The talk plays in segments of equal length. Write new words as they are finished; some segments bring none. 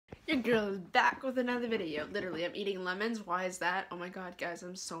Your girl is back with another video. Literally, I'm eating lemons. Why is that? Oh my god, guys,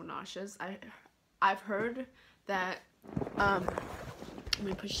 I'm so nauseous. I've heard that, let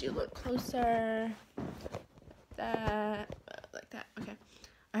me push you a little closer. Like that, okay.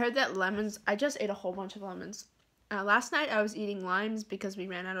 I heard that lemons, I just ate a whole bunch of lemons. Last night I was eating limes because we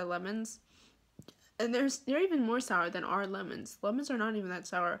ran out of lemons. And they're even more sour than our lemons. Lemons are not even that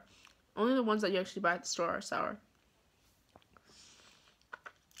sour. Only the ones that you actually buy at the store are sour.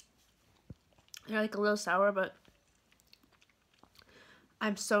 They're like a little sour, but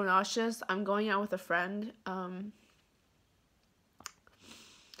I'm so nauseous. I'm going out with a friend.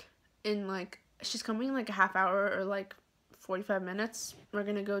 She's coming in like a half hour or like 45 minutes. We're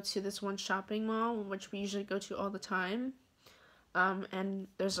gonna go to this one shopping mall, which we usually go to all the time. And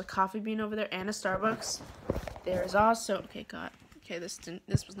there's a Coffee Bean over there and a Starbucks. There's also,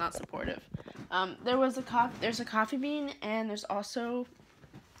 this was not supportive. There's a Coffee Bean and there's also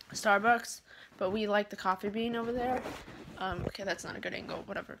Starbucks, but we like the Coffee Bean over there. Okay, that's not a good angle,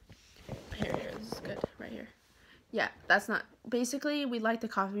 whatever. Here, this is good, right here. Yeah, that's not, basically, we like the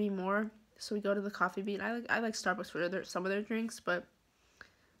Coffee Bean more, so we go to the Coffee Bean. I like Starbucks for some of their drinks, but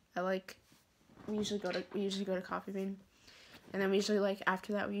we usually go to Coffee Bean. And then we usually,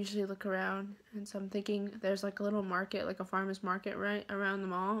 after that, we usually look around, and so I'm thinking there's, like, a little market, like a farmer's market right around the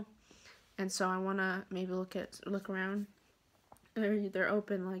mall, and so I want to maybe look around. They're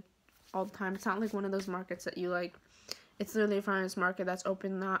open, like, all the time. It's not like one of those markets that you, like, it's literally a farmer's market that's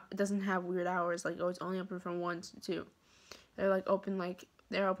open, it doesn't have weird hours, like, oh, it's only open from 1 to 2. They're,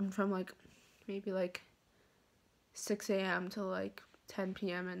 they're open from, maybe, 6 a.m. to, 10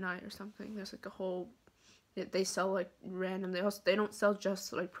 p.m. at night or something. There's, a whole, they sell, random, they don't sell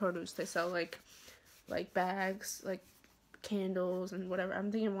just, produce. They sell, bags, candles and whatever. I'm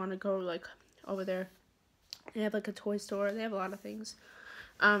thinking I want to go, over there. They have, a toy store. They have a lot of things.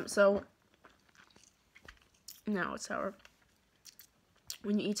 So, now it's sour.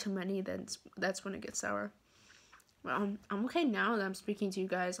 When you eat too many, then that's when it gets sour. But I'm okay now that I'm speaking to you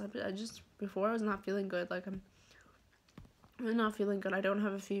guys. Before I was not feeling good. I'm really not feeling good. I don't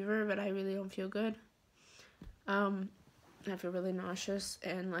have a fever, but I really don't feel good. I feel really nauseous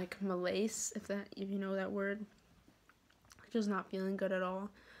and, malaise, if you know that word. Just not feeling good at all.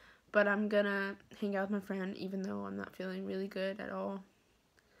 But I'm gonna hang out with my friend, even though I'm not feeling really good at all.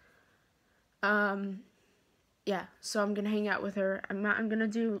 Yeah, so I'm gonna hang out with her. I'm gonna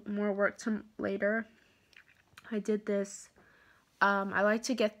do more work later. I did this. I like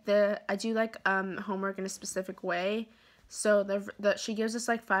to get I do homework in a specific way. So she gives us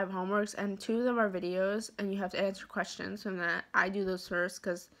 5 homeworks, and 2 of them are videos, and you have to answer questions from that. I do those first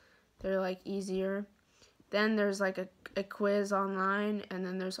because they're easier. Then there's a quiz online, and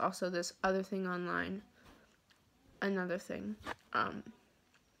then there's also this other thing online. Another thing.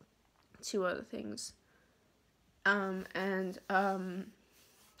 2 other things. And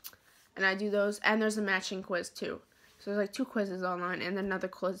I do those, and there's a matching quiz too. So there's 2 quizzes online, and then another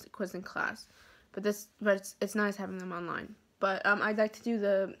quiz in class. But it's nice having them online. But I'd like to do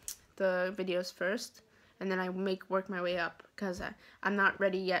the videos first, and then I work my way up, because I'm not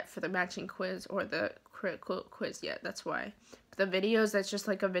ready yet for the matching quiz or the critical quiz yet. That's why. But the videos, that's just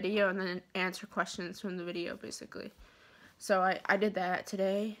a video, and then answer questions from the video, basically. So I did that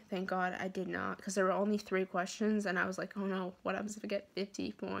today. Thank God I did not, because there were only 3 questions, and I was like, oh no, what happens if I get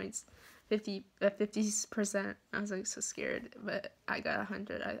 50 points? 50%. I was so scared, but I got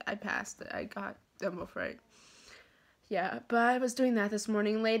 100. I passed it. I got them both right. Yeah, but I was doing that this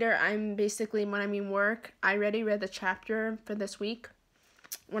morning. Later, when I mean work, I already read the chapter for this week.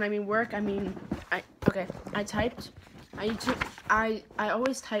 When I mean work, I typed. I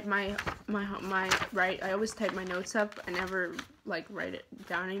always type I always type my notes up. I never write it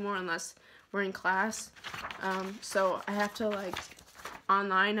down anymore unless we're in class. So I have to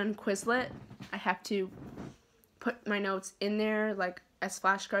online on Quizlet, I have to put my notes in there as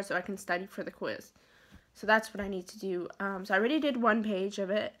flashcards so I can study for the quiz. So that's what I need to do. So I already did 1 page of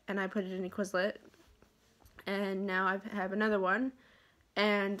it, and I put it in Quizlet, and now I have another one,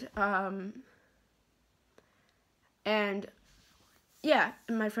 and yeah,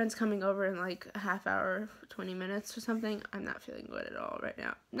 and my friend's coming over in a half hour, 20 minutes or something. I'm not feeling good at all right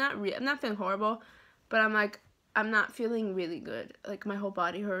now. I'm not feeling horrible, but I'm not feeling really good. My whole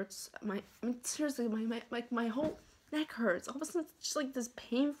body hurts. Seriously, my whole neck hurts. All of a sudden, it's just this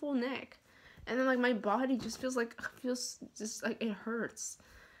painful neck, and then my body just feels it hurts.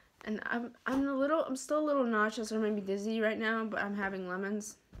 And I'm still a little nauseous or maybe dizzy right now, but I'm having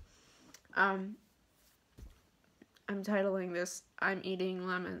lemons. I'm titling this, I'm eating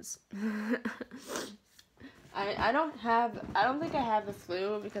lemons. I don't think I have the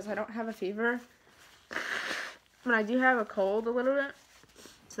flu because I don't have a fever. But I do have a cold a little bit.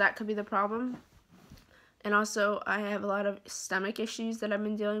 So that could be the problem. And also, I have a lot of stomach issues that I've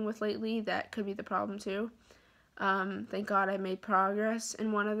been dealing with lately. That could be the problem too. Thank God I made progress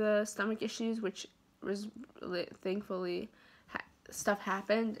in one of the stomach issues, which was thankfully stuff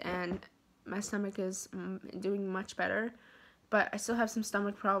happened and my stomach is doing much better. But I still have some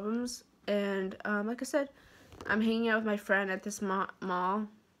stomach problems. And like I said, I'm hanging out with my friend at this mall.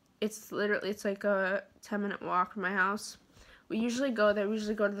 It's like a 10-minute walk from my house. We usually go there. We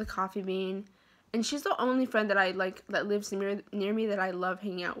usually go to the Coffee Bean. And she's the only friend that I like that lives near me that I love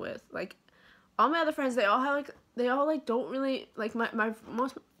hanging out with. Like, all my other friends, they all don't really, like, I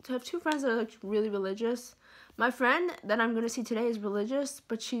have two friends that are, like, really religious. My friend that I'm going to see today is religious,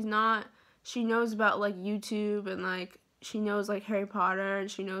 but she's not, she knows about, like, YouTube and, like, she knows, like, Harry Potter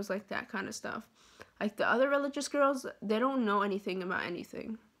and she knows, like, that kind of stuff. Like, the other religious girls, they don't know anything about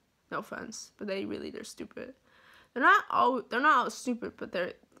anything. No offense, but they're stupid. They're not all stupid, but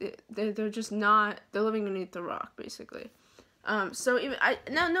they're just not, they're living beneath the rock, basically. So even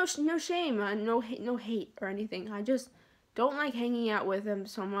no shame, no hate or anything. I just don't like hanging out with them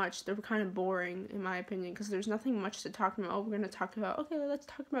so much. They're kind of boring, in my opinion, because there's nothing much to talk about. Oh, we're gonna talk about, okay, let's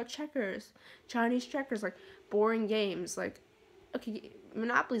talk about checkers, Chinese checkers, like boring games. Like, okay,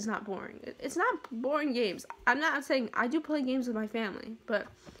 Monopoly's not boring. It's not boring games. I'm not saying, I do play games with my family, but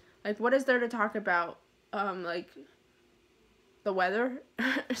like, what is there to talk about? Like, the weather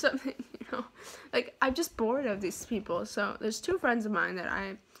or something, you know? Like, I'm just bored of these people. So there's two friends of mine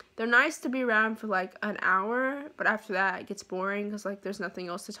that they're nice to be around for like an hour, but after that it gets boring because like there's nothing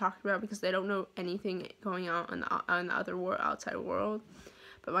else to talk about because they don't know anything going on in the other world, outside world.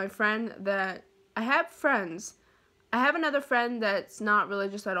 But my friend that I have another friend that's not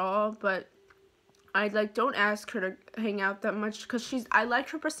religious at all, but I like don't ask her to hang out that much because I like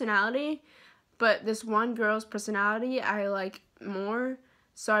her personality, but this one girl's personality I like more,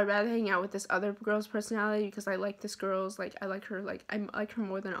 so I'd rather hang out with this other girl's personality because I like this girl's, like, I like her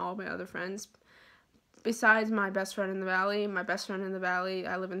more than all my other friends. Besides my best friend in the valley,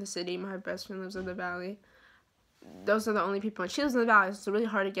 I live in the city, my best friend lives in the valley. Those are the only people, and she lives in the valley, so it's really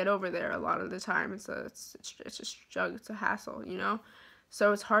hard to get over there a lot of the time. It's a struggle, it's a hassle, you know?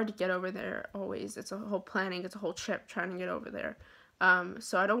 So it's hard to get over there always. It's a whole planning, it's a whole trip trying to get over there.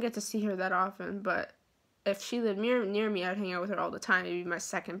 So I don't get to see her that often, but if she lived near me, I'd hang out with her all the time. It'd be my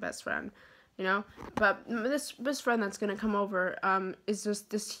second best friend, you know? But this best friend that's gonna come over, is just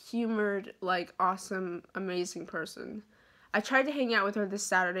this humored, like, awesome, amazing person. I tried to hang out with her this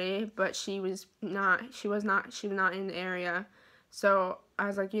Saturday, but she was not in the area. So I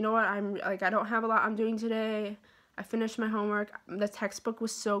was like, you know what, I don't have a lot I'm doing today. I finished my homework. The textbook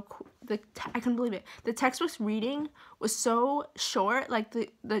was so cool. I couldn't believe it. The textbook's reading was so short. Like,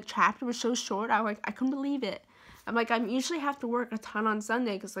 the chapter was so short. I couldn't believe it. I'm like, I usually have to work a ton on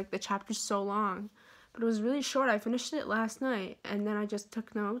Sunday because, like, the chapter's so long. But it was really short. I finished it last night, and then I just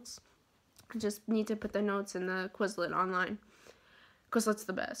took notes. I just need to put the notes in the Quizlet online because that's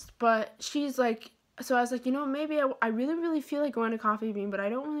the best. But she's like, so I was like, you know, maybe I really, really feel like going to Coffee Bean, but I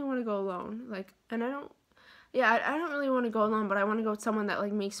don't really want to go alone. Like, and I don't really want to go alone, but I want to go with someone that,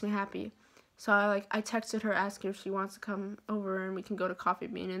 like, makes me happy. So I texted her, asking if she wants to come over and we can go to Coffee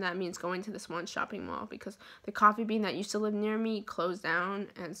Bean, and that means going to this one shopping mall because the Coffee Bean that used to live near me closed down,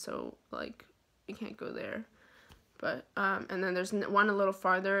 and so, like, we can't go there. But, and then there's one a little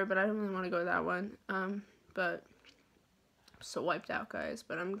farther, but I don't really want to go to that one. But I'm so wiped out, guys,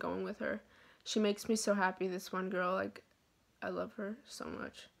 but I'm going with her. She makes me so happy, this one girl. Like, I love her so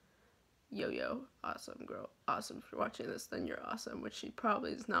much. Yo, awesome girl, awesome. If you're watching this, then you're awesome, which she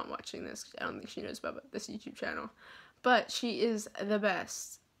probably is not watching this. I don't think she knows about this YouTube channel, but she is the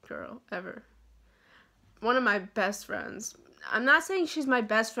best girl ever. One of my best friends. I'm not saying she's my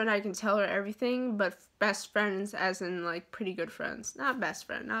best friend, I can tell her everything, but best friends as in, like, pretty good friends. Not best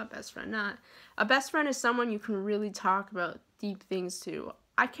friend. A best friend is someone you can really talk about deep things to.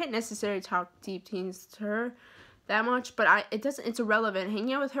 I can't necessarily talk deep things to her that much, but it's irrelevant.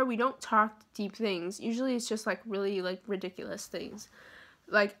 Hanging out with her, we don't talk deep things. Usually it's just, like, really, like, ridiculous things.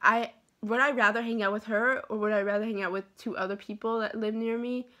 Like, would I rather hang out with her, or would I rather hang out with two other people that live near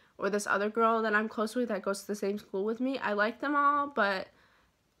me, or this other girl that I'm close with that goes to the same school with me? I like them all, but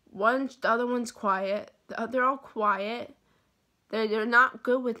the other one's quiet. They're all quiet. They're not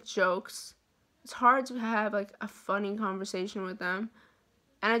good with jokes. It's hard to have, like, a funny conversation with them.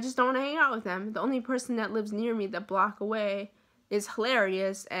 And I just don't want to hang out with them. The only person that lives near me, the block away, is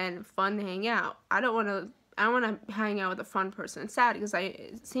hilarious and fun to hang out. I want to hang out with a fun person. It's sad because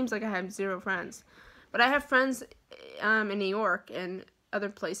it seems like I have zero friends. But I have friends in New York and other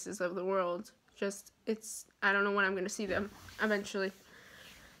places of the world. Just, I don't know when I'm going to see them. Eventually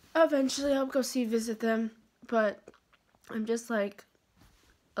I'll go visit them. But I'm just like,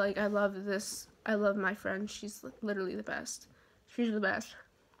 I love this. I love my friend. She's literally the best. She's the best.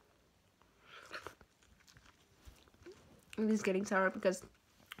 It is getting sour because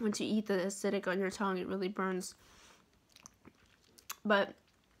once you eat the acidic on your tongue, it really burns. But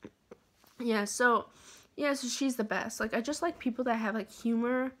yeah, so she's the best. Like, I just like people that have like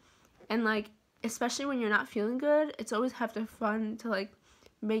humor, and like, especially when you're not feeling good, it's always have to fun to like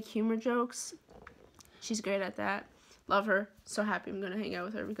make humor jokes. She's great at that. Love her. So happy I'm gonna hang out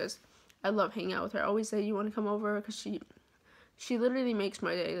with her because I love hanging out with her. I always say, you want to come over? Because she literally makes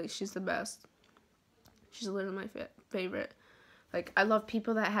my day. Like, she's the best. She's literally my favorite. Like, I love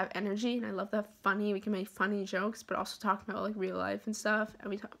people that have energy, and I love that funny. We can make funny jokes, but also talk about like real life and stuff.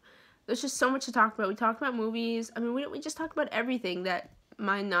 And there's just so much to talk about. We talk about movies. I mean, we just talk about everything that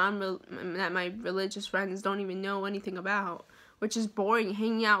my religious friends don't even know anything about, which is boring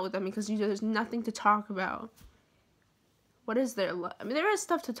hanging out with them because there's nothing to talk about. What is there? I mean, there is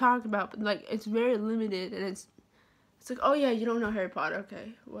stuff to talk about, but like, it's very limited, and it's like, oh yeah, you don't know Harry Potter,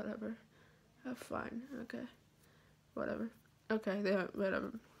 okay, whatever, fine, okay, whatever, okay,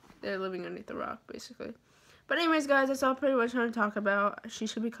 whatever. They're living underneath the rock, basically. But anyways, guys, that's all pretty much I want to talk about. She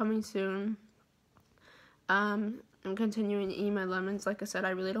should be coming soon. I'm continuing to eat my lemons. Like I said, I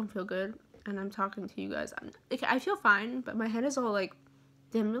really don't feel good, and I'm talking to you guys. I feel fine, but my head is all like,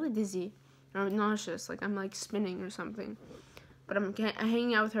 I'm really dizzy or nauseous, like I'm like spinning or something. But I'm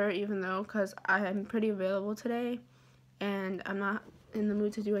hanging out with her even though, because I am pretty available today, and I'm not in the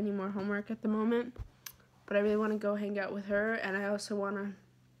mood to do any more homework at the moment. But I really want to go hang out with her, and I also want to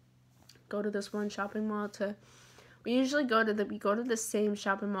go to this one shopping mall we go to the same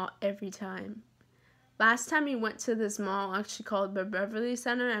shopping mall every time. Last time we went to this mall, actually called the Beverly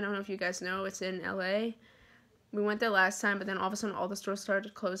Center. I don't know if you guys know, it's in LA. We went there last time, but then all of a sudden all the stores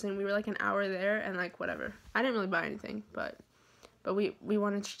started closing. We were like an hour there, and like, whatever. I didn't really buy anything, but we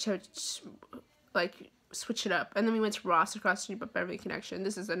wanted to like switch it up. And then we went to Ross across the street, but Beverly Connection.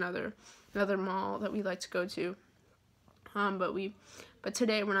 This is another mall that we like to go to. But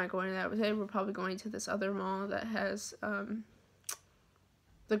today we're not going to that. Today we're probably going to this other mall that has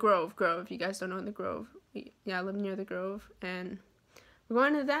the Grove. You guys don't know the Grove. I live near the Grove, and we're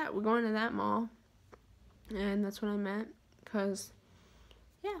going to that. We're going to that mall, and that's what I meant. Cause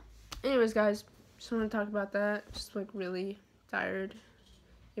yeah. Anyways, guys, just want to talk about that. Just like really tired,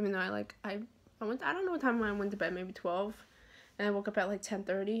 even though I went. I don't know what time I went to bed. Maybe 12, and I woke up at like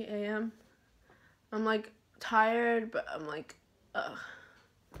 10:30 a.m. I'm like tired, but I'm like, ugh.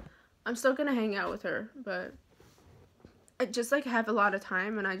 I'm still gonna hang out with her, but I just like have a lot of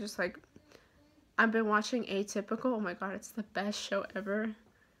time, and I just like, I've been watching Atypical. Oh my god, it's the best show ever.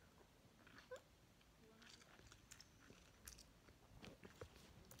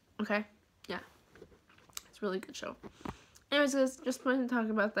 Okay, yeah, it's a really good show. Anyways, guys, just wanted to talk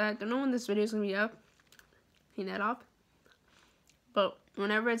about that. Don't know when this video is gonna be up. Clean that up. But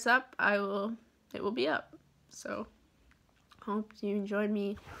whenever it's up, it will be up. So, hope you enjoyed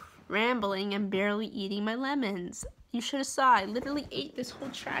me rambling and barely eating my lemons. You should have saw. I literally ate this whole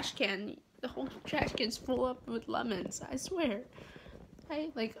trash can. The whole trash can's full up with lemons. I swear.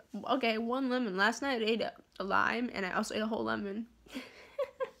 Okay, one lemon. Last night I ate a lime, and I also ate a whole lemon.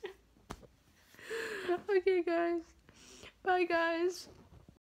 Okay, guys. Bye, guys.